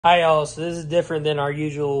Hi y'all, so this is different than our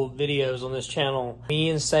usual videos on this channel. Me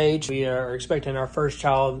and Sage, we are expecting our first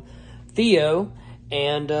child, Theo,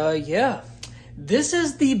 and yeah, this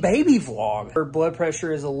is the baby vlog. Her blood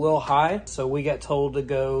pressure is a little high, so we got told to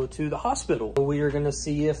go to the hospital. We are gonna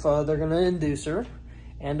see if they're gonna induce her,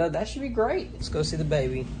 and that should be great. Let's go see the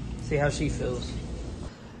baby, see how she feels.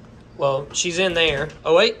 Well, she's in there.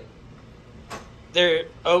 Oh wait, there,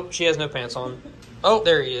 oh, she has no pants on. Oh,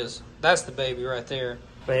 there he is. That's the baby right there.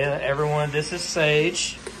 But yeah, everyone, this is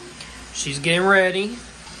Sage. She's getting ready.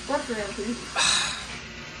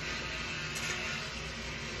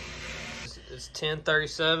 It's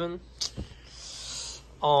 10:37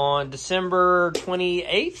 on December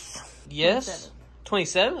 28th. Yes,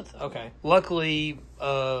 27th. Okay. Luckily,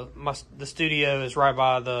 the studio is right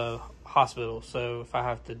by the hospital, so if I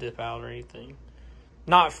have to dip out or anything,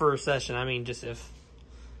 not for a session. I mean, just if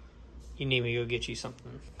you need me to go get you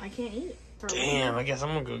something. I can't eat it. Damn, I guess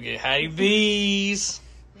I'm gonna go get Hattie B's.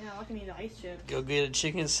 Yeah, I can eat an ice chip. Go get a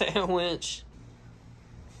chicken sandwich.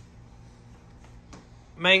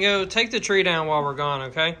 Mango, take the tree down while we're gone,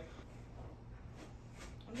 okay?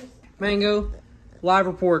 Mango, live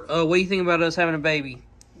report. What do you think about us having a baby?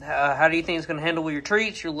 How do you think it's gonna handle with your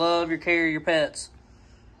treats, your love, your care, your pets?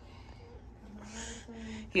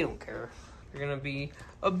 You don't care. You're gonna be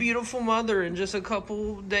a beautiful mother in just a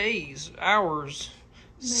couple days, hours.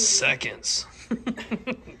 Maybe. Seconds.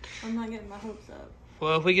 I'm not getting my hopes up.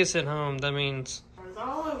 Well, if we get sent home, that means... It's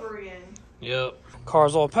all over again. Yep.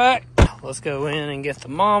 Car's all packed. Let's go in and get the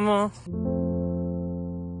mama. Can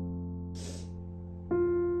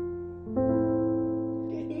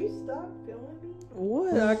you stop filming me?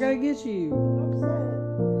 What? I gotta get you.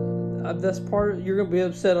 I'm upset. That's part of... You're gonna be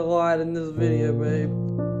upset a lot in this video, babe.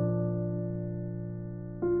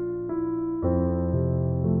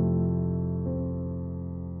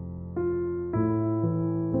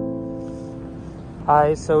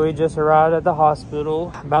 Hi, so we just arrived at the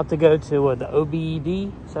hospital. About to go to the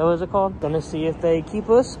OBED, is that what it's called? Gonna see if they keep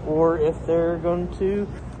us or if they're going to,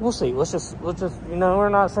 we'll see. Let's just, you know, we're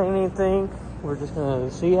not saying anything. We're just gonna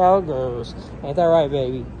see how it goes. Ain't that right,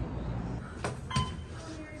 baby?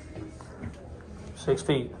 6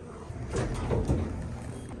 feet.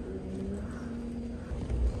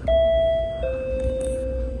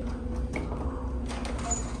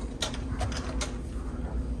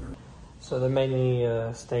 So they made me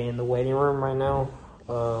stay in the waiting room right now.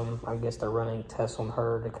 I guess they're running tests on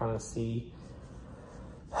her to kind of see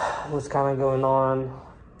what's kind of going on.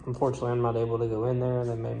 Unfortunately, I'm not able to go in there.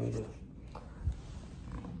 They made me to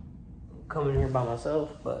come in here by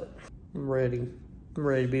myself, but I'm ready. I'm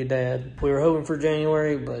ready to be a dad. We were hoping for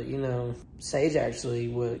January, but you know, Sage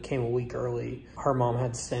actually came a week early. Her mom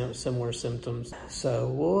had similar symptoms. So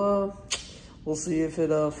we'll see if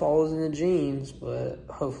it follows in the genes, but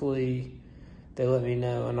hopefully they let me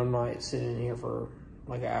know, and I'm not sitting here for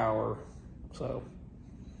like an hour, so.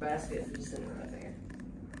 Basket is just sitting right there.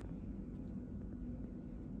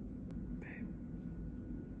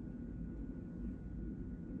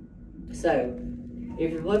 So,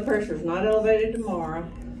 if your blood pressure is not elevated tomorrow,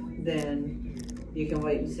 then you can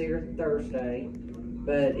wait and see her Thursday.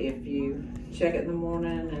 But if you check it in the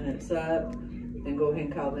morning and it's up, then go ahead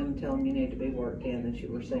and call them and tell them you need to be worked in, that you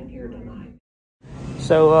were seen here tonight.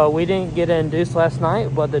 So we didn't get induced last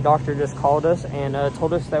night, but the doctor just called us and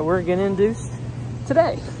told us that we're getting induced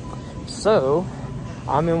today. So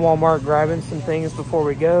I'm in Walmart grabbing some things before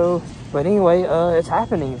we go. But anyway, it's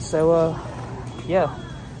happening. So yeah,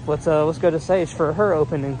 let's go to Sage for her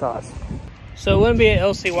opening thoughts. So it wouldn't be an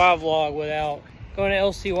LCY vlog without going to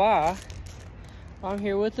LCY. I'm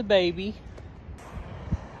here with the baby.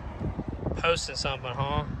 Posting something,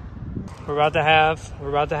 huh? We're about to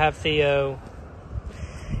have Theo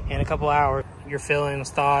in a couple hours. Your feelings,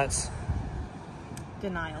 thoughts?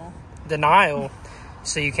 Denial. Denial?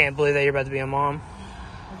 So you can't believe that you're about to be a mom?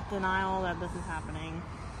 Denial that this is happening.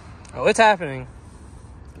 Oh, it's happening.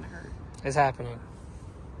 It's gonna hurt. It's happening.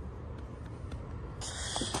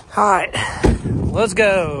 All right, let's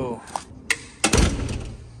go.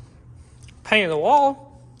 Painting the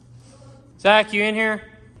wall. Zach, you in here?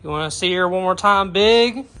 You want to see her one more time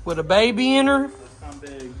big with a baby in her? Last time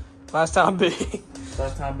big. Last time big.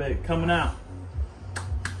 Last time big. Coming out.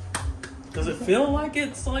 Does it feel like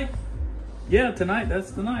it's like, yeah, tonight,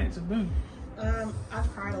 that's the night. It's a boom. I've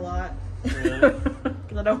cried a lot. Really?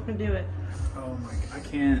 Because I don't want to do it. Oh my, I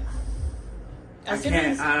can't. I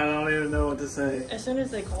don't even know what to say. As soon as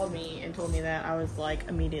they called me and told me that, I was like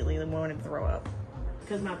immediately wanting to throw up.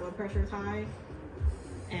 Because my blood pressure is high.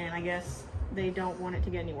 And I guess they don't want it to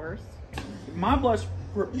get any worse. My blood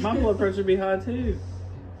pressure be high too.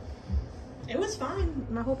 It was fine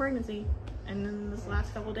my whole pregnancy. And then this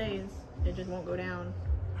last couple days, it just won't go down.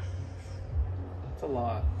 It's a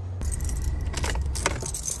lot.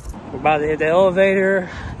 We're about to hit the elevator,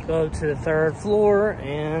 go up to the 3rd floor,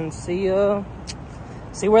 and see where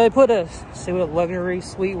they put us. See what luxury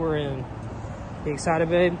suite we're in. You excited,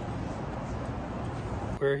 babe?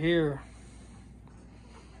 We're here.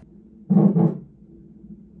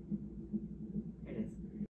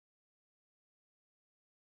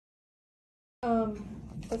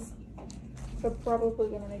 We're probably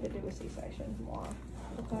gonna need to do a C-section tomorrow.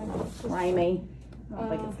 Okay. Rainy. I don't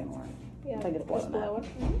think it's gonna work. Yeah, I think it's blowing up.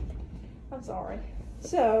 I'm sorry.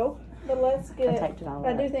 So, but let's get. taped it all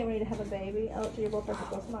I up. do think we need to have a baby. I looked at your blood pressure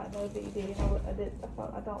last night. No VD. I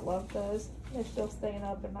thought I don't love those. They're still staying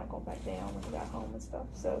up and not going back down when we got home and stuff.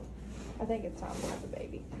 So, I think it's time to have a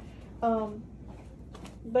baby.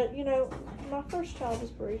 But you know, my first child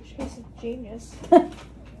was breech. He's a genius.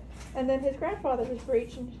 And then his grandfather was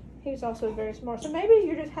breech, and he was also very smart. So maybe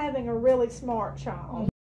you're just having a really smart child.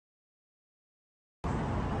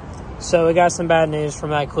 So we got some bad news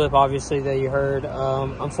from that clip, obviously, that you heard.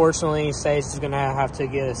 Unfortunately, Sage is going to have to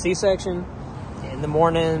get a C-section. In the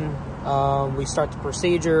morning, we start the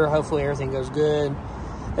procedure. Hopefully everything goes good.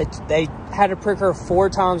 They had to prick her 4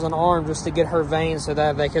 times on the arm just to get her veins so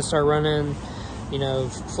that they could start running, you know,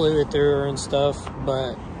 fluid through her and stuff.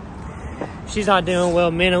 But she's not doing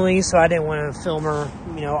well mentally, so I didn't want to film her,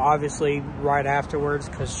 you know, obviously right afterwards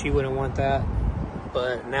because she wouldn't want that.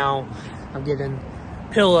 But now I'm getting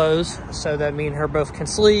pillows so that me and her both can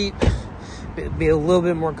sleep, be a little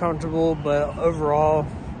bit more comfortable. But overall,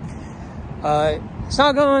 it's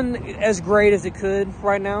not going as great as it could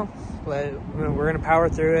right now, but we're gonna power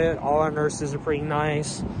through it. All our nurses are pretty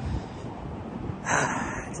nice.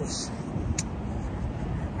 I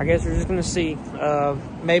guess we're just gonna see.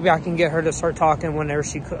 Maybe I can get her to start talking whenever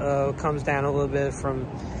she comes down a little bit from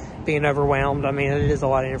being overwhelmed. I mean, it is a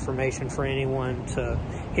lot of information for anyone to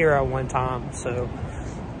hear at one time. So,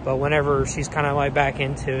 but whenever she's kind of like back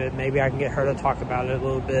into it, maybe I can get her to talk about it a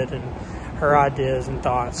little bit and her ideas and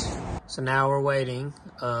thoughts. So now we're waiting.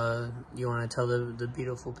 You want to tell the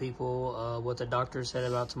beautiful people what the doctor said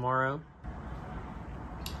about tomorrow?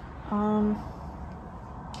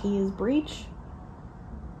 He is breech.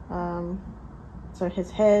 So his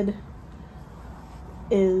head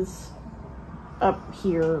is up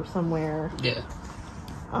here somewhere. Yeah.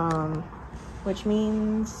 Which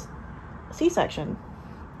means C-section.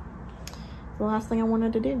 The last thing I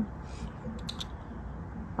wanted to do.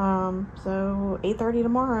 So 8:30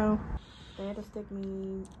 tomorrow. They had to stick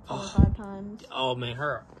me 4 or 5 times. Oh man,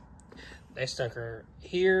 they stuck her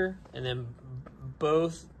here and then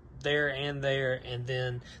both there, and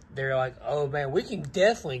then they're like, oh man, we can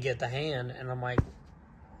definitely get the hand. And I'm like,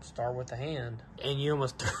 start with the hand. And you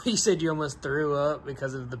said you almost threw up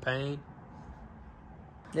because of the pain.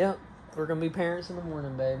 Yep, we're gonna be parents in the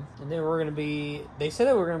morning, babe. And then they said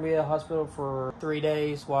that we're gonna be at the hospital for 3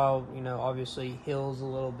 days while, you know, obviously heals a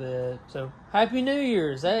little bit. So Happy New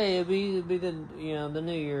Year's. Hey, it'll be the, you know, the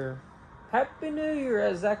new year. Happy New Year,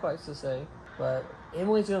 as Zach likes to say. But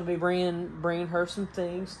Emily's gonna be bringing her some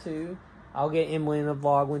things too. I'll get Emily in the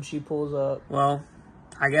vlog when she pulls up. Well,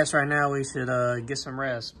 I guess right now we should get some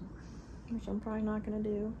rest. Which I'm probably not gonna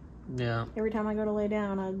do. Yeah. Every time I go to lay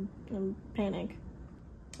down, I panic.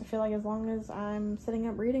 I feel like as long as I'm sitting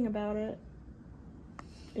up reading about it,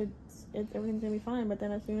 everything's gonna be fine. But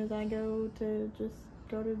then as soon as I go to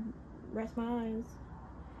rest my eyes,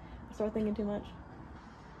 I start thinking too much.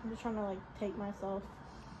 I'm just trying to like take myself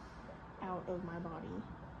out of my body.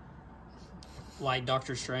 Like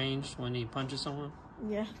Doctor Strange when he punches someone?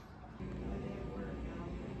 Yeah.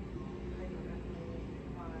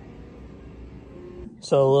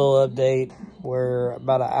 So a little update. We're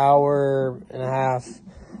about an hour and a half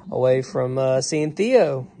away from seeing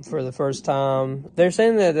Theo for the first time. They're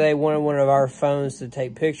saying that they wanted one of our phones to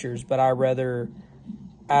take pictures, but I'd rather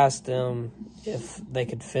ask them if they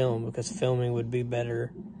could film, because filming would be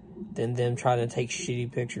better than them trying to take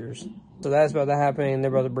shitty pictures. So that's about to happen.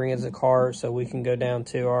 They're about to bring us a car so we can go down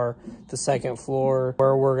to the 2nd floor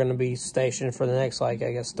where we're going to be stationed for the next, like,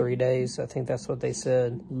 I guess 3 days. I think that's what they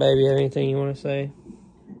said. Baby, have anything you want to say?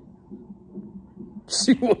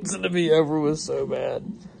 She wants it to be over with so bad.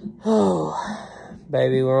 Oh,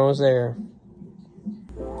 baby, we're almost there.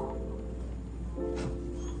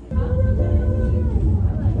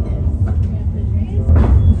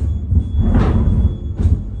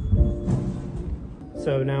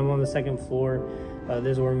 So now I'm on the 2nd floor.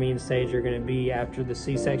 This is where me and Sage are going to be after the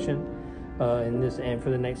C-section, and for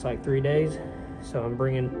the next like 3 days. So I'm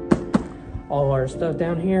bringing all our stuff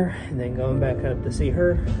down here and then going back up to see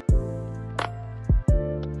her.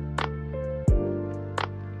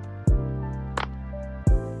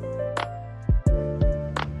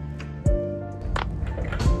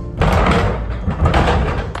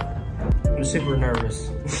 super nervous.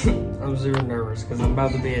 I'm super nervous because I'm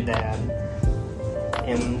about to be a dad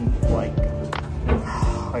in like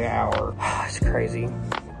an hour. It's crazy.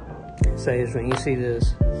 Sage, when you see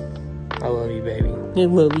this, I love you, baby. I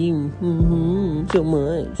love you so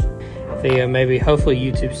much. So yeah, maybe, hopefully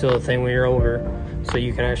YouTube's still a thing when you're older, so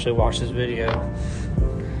you can actually watch this video.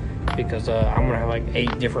 Because I'm gonna have like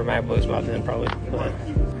 8 different MacBooks by then, probably. But.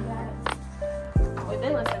 We've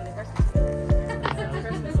been listening to Christmas music.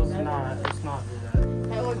 It's not do that.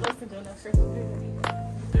 I always listen to enough Christmas music.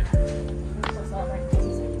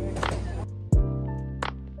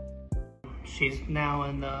 She's now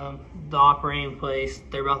in the operating place.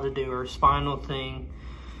 They're about to do her spinal thing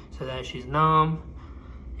so that she's numb.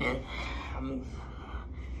 And I'm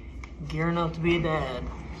gearing up to be a dad,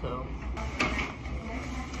 so.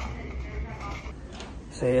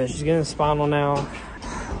 So yeah, she's getting spinal now.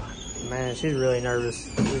 Man, she's really nervous.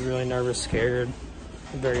 She's really nervous, scared.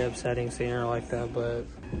 Very upsetting seeing her like that, but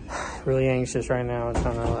really anxious right now,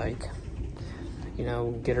 trying to like, you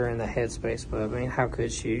know, get her in the headspace. But I mean, how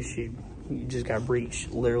could she? She just got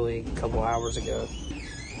breached literally a couple hours ago.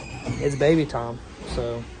 It's baby time,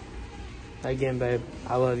 so again, babe,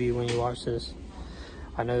 I love you when you watch this.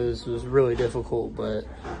 I know this was really difficult, but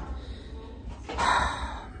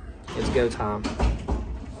it's go time.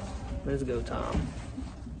 It's go time.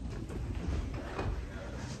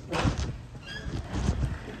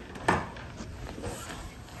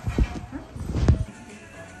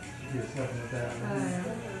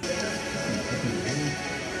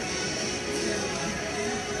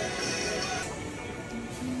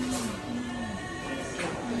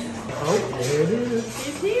 Oh, there it is.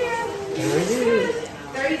 It's here. There it is.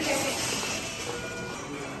 30 seconds.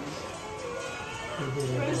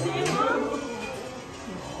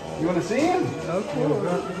 You want to see him? Okay.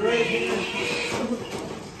 There it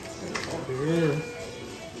is.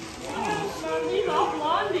 He's all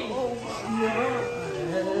blondie.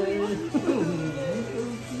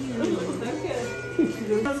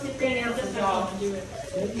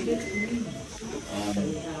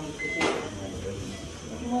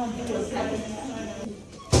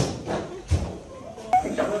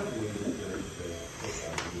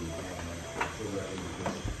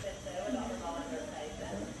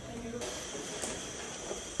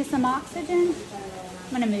 Some oxygen.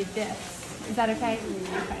 I'm gonna move this. Is that okay?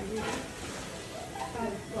 Okay.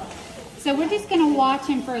 So we're just gonna watch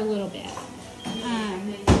him for a little bit.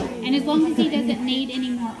 And as long as he doesn't need any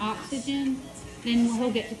more oxygen, then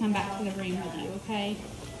he'll get to come back to the room with you, okay?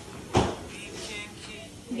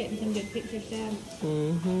 I'm getting some good pictures, Dad.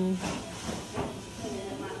 Mm-hmm.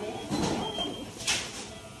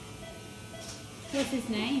 What's his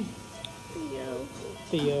name? Theo.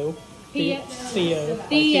 Theo. Theo.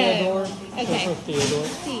 Theodore. Okay. Theodore. Theo.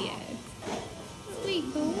 Theo. Sweet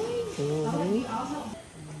boy. Mm-hmm.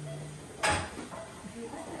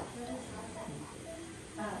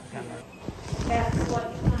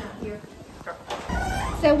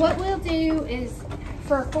 So what we'll do is,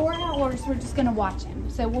 for 4 hours, we're just gonna watch him.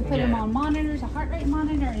 So we'll put him on monitors, a heart rate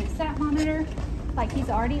monitor and a sat monitor, like he's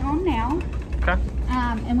already on now. Okay.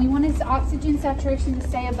 And we want his oxygen saturation to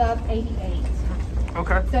stay above 88.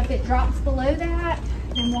 Okay. So if it drops below that,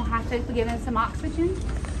 then we'll have to give him some oxygen.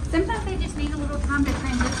 Sometimes they just need a little time to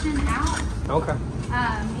transition out. Okay.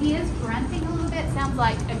 He is grunting a little bit. Sounds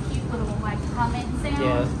like a cute little like humming sound.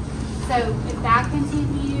 Yeah. So if that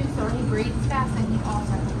continues or he breathes fast, then you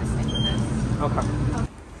also have to stay with us. Okay.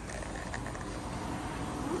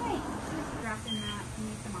 Alright, just dropping that. You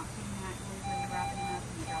need some oxygen that. We're wrapping up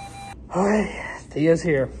and dropping it. Alright, Thea's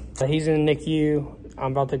here. He's in the NICU.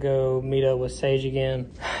 I'm about to go meet up with Sage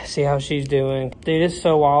again, see how she's doing. Dude, it's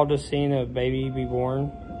so wild just seeing a baby be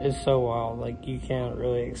born. It's so wild, like you can't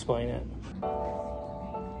really explain it.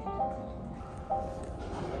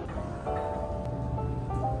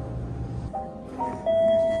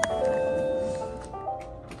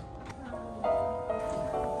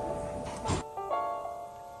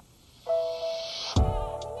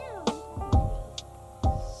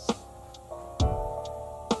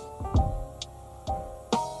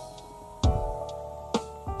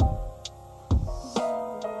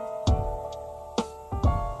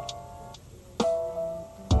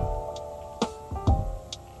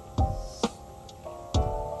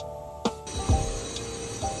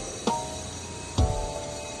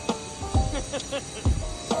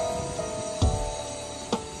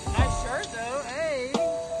 Nice shirt though, hey.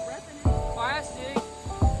 Plastic.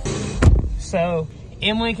 So,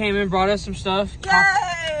 Emily came and brought us some stuff.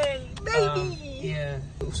 Yay! Baby! Yeah.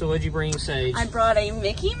 So what'd you bring, Sage? I brought a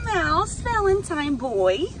Mickey Mouse Valentine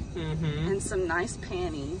boy Mm-hmm. and some nice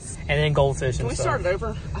panties. And then goldfish Can and we stuff. start it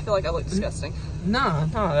over? I feel like I look disgusting. No,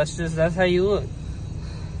 that's how you look.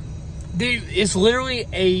 Dude, it's literally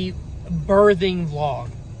a birthing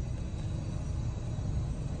vlog.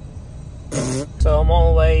 So I'm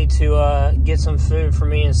on the way to get some food for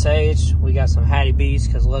me and Sage. We got some Hattie B's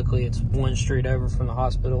because luckily it's one street over from the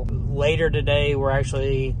hospital. Later today, we're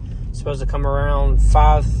actually supposed to come around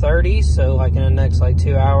 5:30, so like in the next like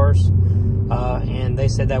 2 hours. And they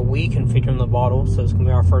said that we can feed him the bottle, so it's gonna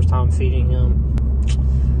be our first time feeding him.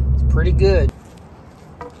 It's pretty good.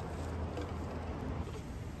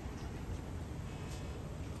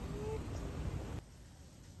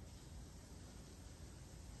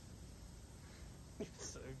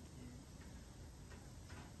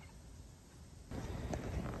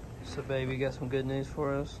 So baby, got some good news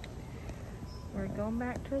for us. We're going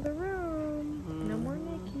back to the room. No more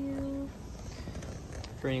NICU.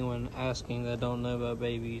 For anyone asking that don't know about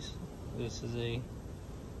babies, this is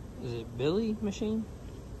is it Billy machine?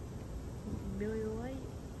 Billy the Light.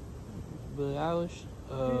 Billie Eilish?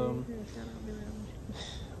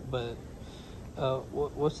 But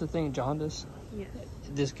what's the thing? Jaundice? Yes.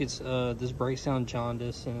 This breaks down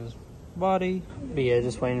jaundice in his body. But yeah,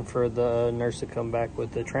 just waiting for the nurse to come back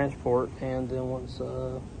with the transport, and then once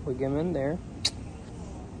we get him in there,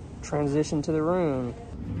 transition to the room.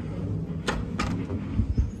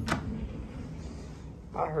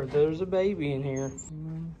 I heard there's a baby in here.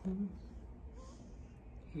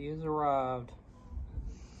 He has arrived.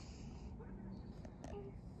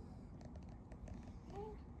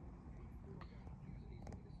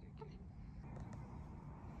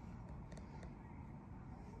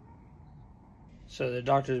 So the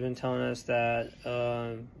doctor's been telling us that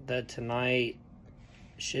that tonight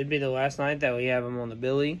should be the last night that we have him on the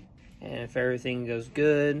Billy, and if everything goes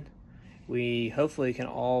good, we hopefully can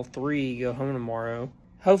all three go home tomorrow.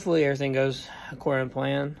 Hopefully everything goes according to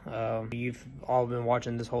plan. You've all been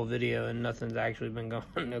watching this whole video and nothing's actually been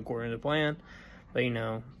going according to plan. But, you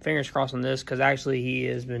know, fingers crossed on this, because actually he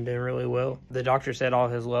has been doing really well. The doctor said all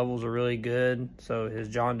his levels are really good, so his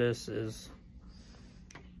jaundice is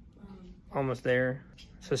almost there.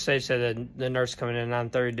 So Sage said that the nurse coming in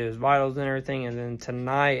at 9:30 to do his vitals and everything, and then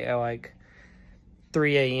tonight at like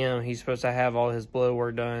 3 a.m. he's supposed to have all his blood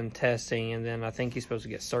work done, testing, and then I think he's supposed to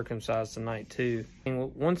get circumcised tonight too.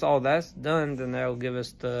 And once all that's done, then that'll give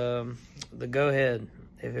us the go-ahead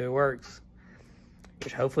if it works,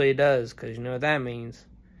 which hopefully it does, because you know what that means.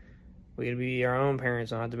 We get to be our own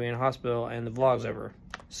parents, don't have to be in a hospital, and the vlog's over.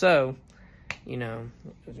 So, you know,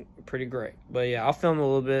 it's pretty great. But yeah, I'll film a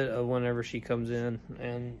little bit of whenever she comes in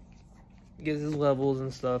and gets his levels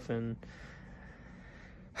and stuff, and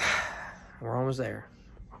we're almost there.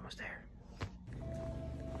 Almost there.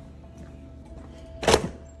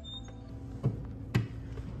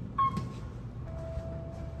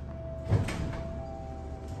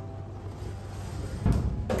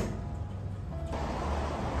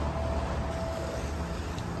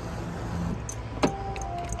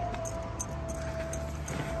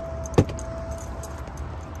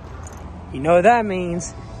 You know what that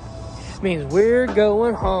means? It means we're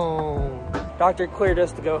going home. Doctor cleared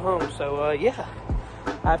us to go home, so yeah.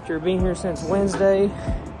 After being here since Wednesday,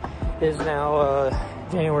 it is now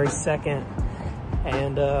January 2nd,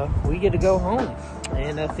 and we get to go home.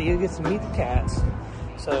 And Theo gets to meet the cats.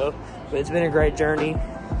 So, but it's been a great journey.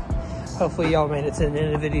 Hopefully y'all made it to the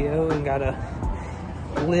end of the video and got to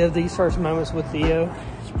live these first moments with Theo.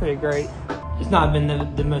 It's pretty great. It's not been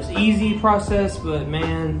the most easy process, but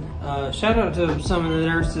man, shout out to some of the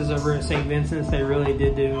nurses over at St. Vincent's. They really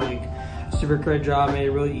did do like a super great job. Made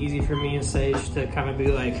it really easy for me and Sage to kind of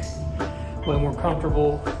be like way more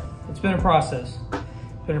comfortable. It's been a process.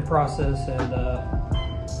 It's been a process, and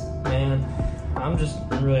man, I'm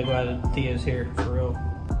really glad that Theo's here for real.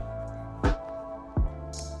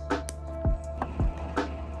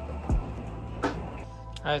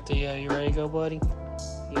 All right, Theo, you ready to go, buddy?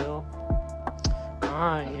 Yeah.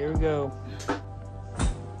 Alright, here we go.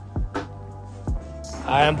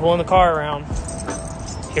 I am pulling the car around.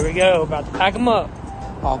 Here we go, about to pack them up.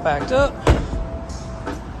 All packed up.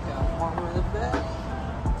 Got Mama in the back.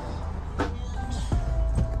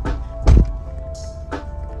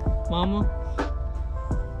 Mama,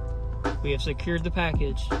 we have secured the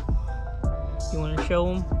package. You want to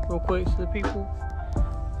show them real quick to the people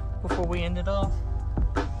before we end it off?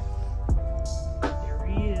 There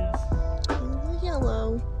he is.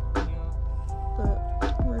 Yellow, but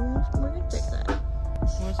we're gonna fix that.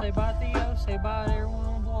 You want to say bye, Theo? Say bye to everyone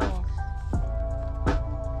on the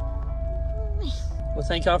vlog. Well,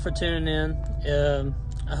 thank y'all for tuning in.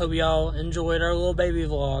 I hope y'all enjoyed our little baby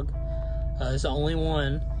vlog. It's the only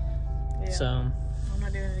one. Yeah. So. I'm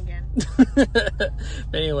not doing it again.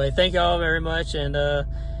 But anyway, thank y'all very much. And,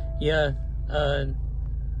 yeah.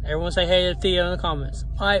 Everyone say hey to Theo in the comments.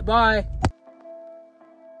 All right, bye.